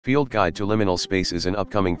Field Guide to Liminal Space is an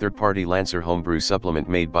upcoming third-party Lancer homebrew supplement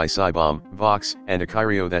made by PsyBomb, Vox, and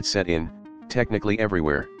Ikiryo that's set in, technically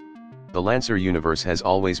everywhere. The Lancer universe has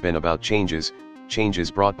always been about changes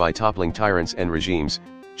brought by toppling tyrants and regimes,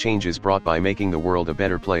 changes brought by making the world a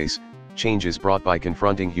better place, changes brought by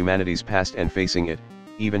confronting humanity's past and facing it.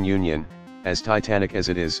 Even Union, as titanic as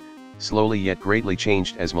it is, slowly yet greatly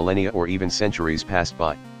changed as millennia or even centuries passed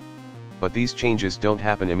by. But these changes don't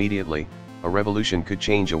happen immediately. A revolution could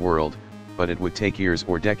change a world, but it would take years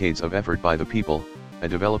or decades of effort by the people. A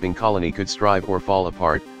developing colony could strive or fall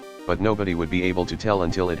apart, but nobody would be able to tell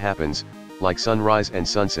until it happens, like sunrise and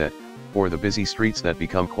sunset, or the busy streets that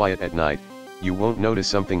become quiet at night. You won't notice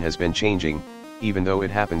something has been changing, even though it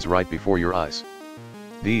happens right before your eyes.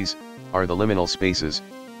 These are the liminal spaces,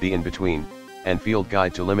 the in-between, and Field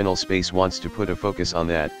Guide to Liminal Space wants to put a focus on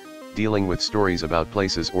that, dealing with stories about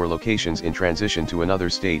places or locations in transition to another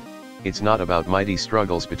state. It's not about mighty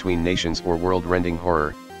struggles between nations or world-rending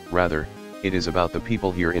horror, rather, it is about the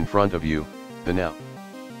people here in front of you, the now.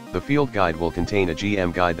 The field guide will contain a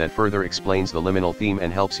GM guide that further explains the liminal theme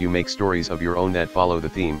and helps you make stories of your own that follow the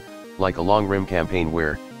theme, like a long rim campaign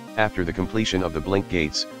where, after the completion of the Blink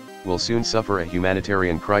Gates, we'll soon suffer a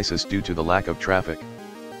humanitarian crisis due to the lack of traffic.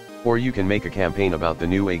 Or you can make a campaign about the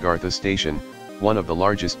new Agartha Station, one of the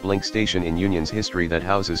largest Blink station in Union's history that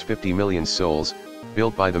houses 50 million souls,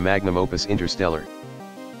 built by the magnum opus Interstellar.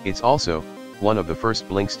 It's also one of the first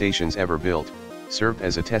Blink stations ever built, served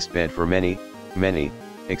as a testbed for many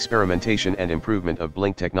experimentation and improvement of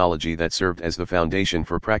Blink technology that served as the foundation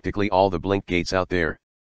for practically all the Blink gates out there.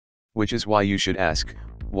 Which is why you should ask,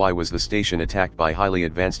 why was the station attacked by highly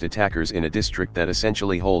advanced attackers in a district that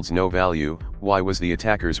essentially holds no value? Why was the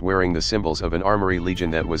attackers wearing the symbols of an armory legion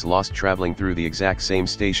that was lost traveling through the exact same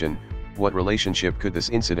station? What relationship could this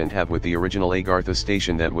incident have with the original Agartha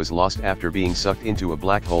Station that was lost after being sucked into a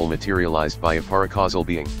black hole materialized by a paracausal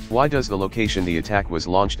being? Why does the location the attack was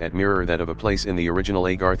launched at mirror that of a place in the original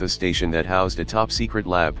Agartha Station that housed a top-secret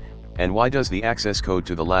lab? And why does the access code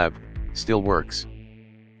to the lab still works?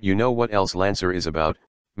 You know what else Lancer is about?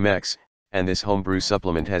 Mechs, and this homebrew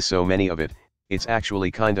supplement has so many of it, it's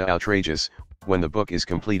actually kinda outrageous. When the book is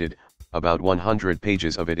completed, about 100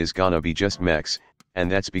 pages of it is gonna be just mechs, and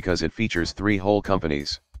that's because it features 3 whole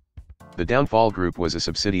companies. The Downfall Group was a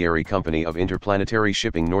subsidiary company of interplanetary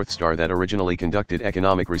shipping Northstar that originally conducted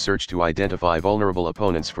economic research to identify vulnerable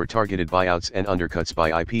opponents for targeted buyouts and undercuts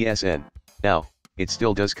by IPSN. Now, it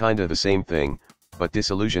still does kinda the same thing, but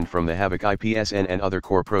disillusioned from the havoc IPSN and other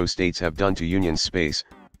core pro states have done to Union's space,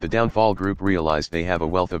 the Downfall Group realized they have a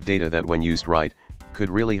wealth of data that when used right, could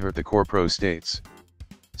really hurt the core pro states.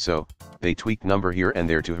 So, they tweaked number here and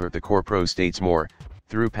there to hurt the core pro states more,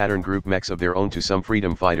 through pattern group mechs of their own to some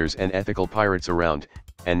freedom fighters and ethical pirates around,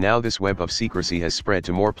 and now this web of secrecy has spread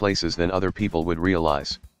to more places than other people would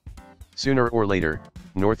realize. Sooner or later,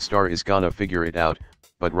 Northstar is gonna figure it out,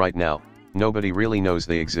 but right now, nobody really knows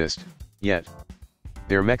they exist, yet.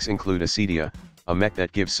 Their mechs include Acedia, a mech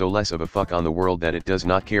that gives so less of a fuck on the world that it does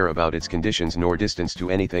not care about its conditions nor distance to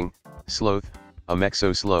anything, Sloth, a mech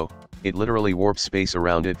so slow, it literally warps space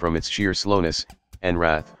around it from its sheer slowness, and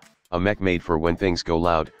Wrath, a mech made for when things go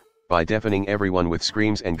loud, by deafening everyone with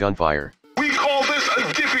screams and gunfire. We call this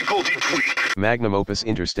a difficulty tweak. Magnum Opus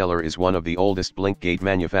Interstellar is one of the oldest Blink Gate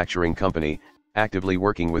manufacturing company, actively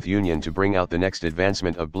working with Union to bring out the next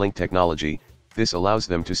advancement of Blink technology. This allows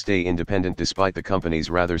them to stay independent despite the company's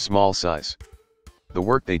rather small size. The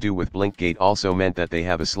work they do with Blinkgate also meant that they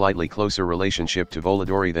have a slightly closer relationship to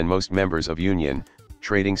Voladori than most members of Union,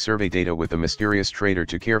 trading survey data with a mysterious trader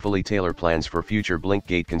to carefully tailor plans for future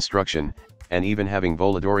Blinkgate construction, and even having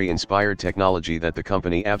Voladori-inspired technology that the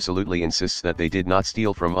company absolutely insists that they did not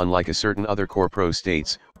steal from, unlike a certain other core pro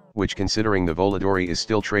states, which, considering the Voladori is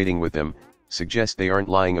still trading with them, suggest they aren't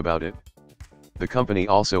lying about it. The company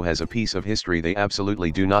also has a piece of history they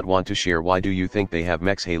absolutely do not want to share. Why do you think they have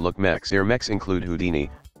mechs? Hey, look, mechs. Their mechs include Houdini,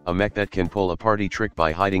 a mech that can pull a party trick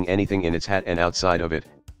by hiding anything in its hat and outside of it,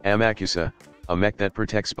 Amakusa, a mech that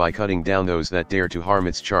protects by cutting down those that dare to harm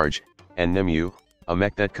its charge, and Nimue, a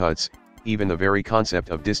mech that cuts, even the very concept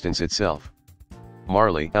of distance itself.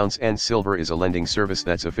 Marley, Ounce and Silver is a lending service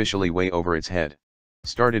that's officially way over its head.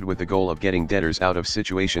 Started with the goal of getting debtors out of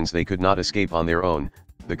situations they could not escape on their own,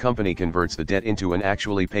 the company converts the debt into an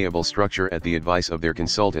actually payable structure at the advice of their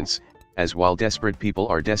consultants, as while desperate people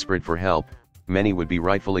are desperate for help, many would be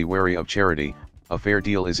rightfully wary of charity. A fair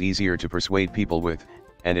deal is easier to persuade people with,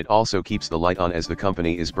 and it also keeps the light on as the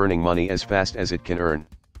company is burning money as fast as it can earn.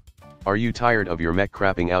 Are you tired of your mech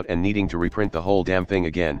crapping out and needing to reprint the whole damn thing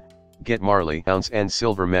again? Get Marley, Ounce and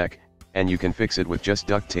Silver mech, and you can fix it with just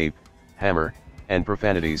duct tape, hammer, and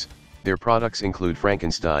profanities. Their products include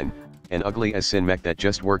Frankenstein, an ugly as sin mech that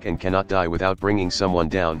just work and cannot die without bringing someone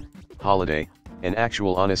down, Holiday, an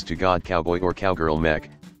actual honest-to-God cowboy or cowgirl mech,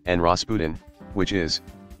 and Rasputin, which is,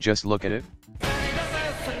 just look at it.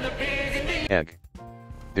 Egg.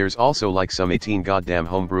 There's also like some 18 goddamn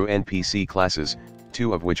homebrew NPC classes,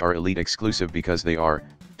 2 of which are elite exclusive because they are,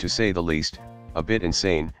 to say the least, a bit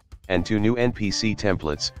insane, and 2 new NPC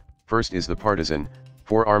templates. First is the Partisan,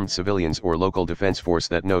 4 armed civilians or local defense force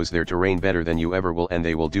that knows their terrain better than you ever will and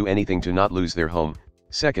they will do anything to not lose their home.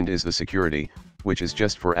 Second is the Security, which is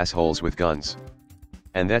just for assholes with guns.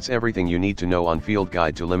 And that's everything you need to know on Field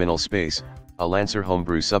Guide to Liminal Space, a Lancer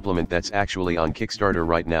homebrew supplement that's actually on Kickstarter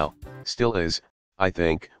right now, still is, I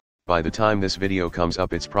think. By the time this video comes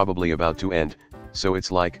up it's probably about to end, so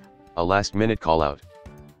it's like, a last minute call out.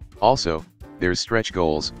 Also, there's stretch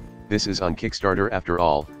goals, this is on Kickstarter after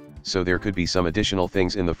all, so there could be some additional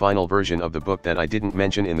things in the final version of the book that I didn't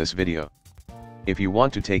mention in this video. If you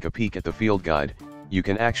want to take a peek at the field guide, you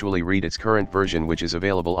can actually read its current version which is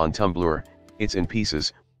available on Tumblr. It's in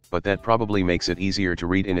pieces, but that probably makes it easier to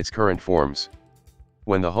read in its current forms.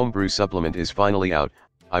 When the homebrew supplement is finally out,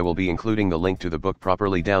 I will be including the link to the book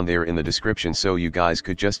properly down there in the description so you guys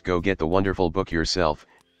could just go get the wonderful book yourself,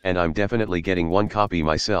 and I'm definitely getting one copy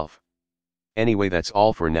myself. Anyway, that's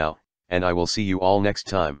all for now, and I will see you all next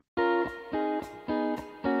time.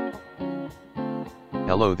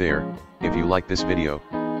 Hello there, if you like this video,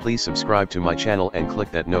 please subscribe to my channel and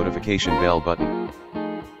click that notification bell button.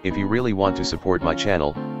 If you really want to support my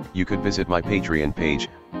channel, you could visit my Patreon page,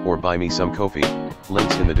 or buy me some coffee,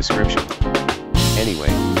 links in the description. Anyway,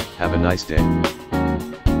 have a nice day.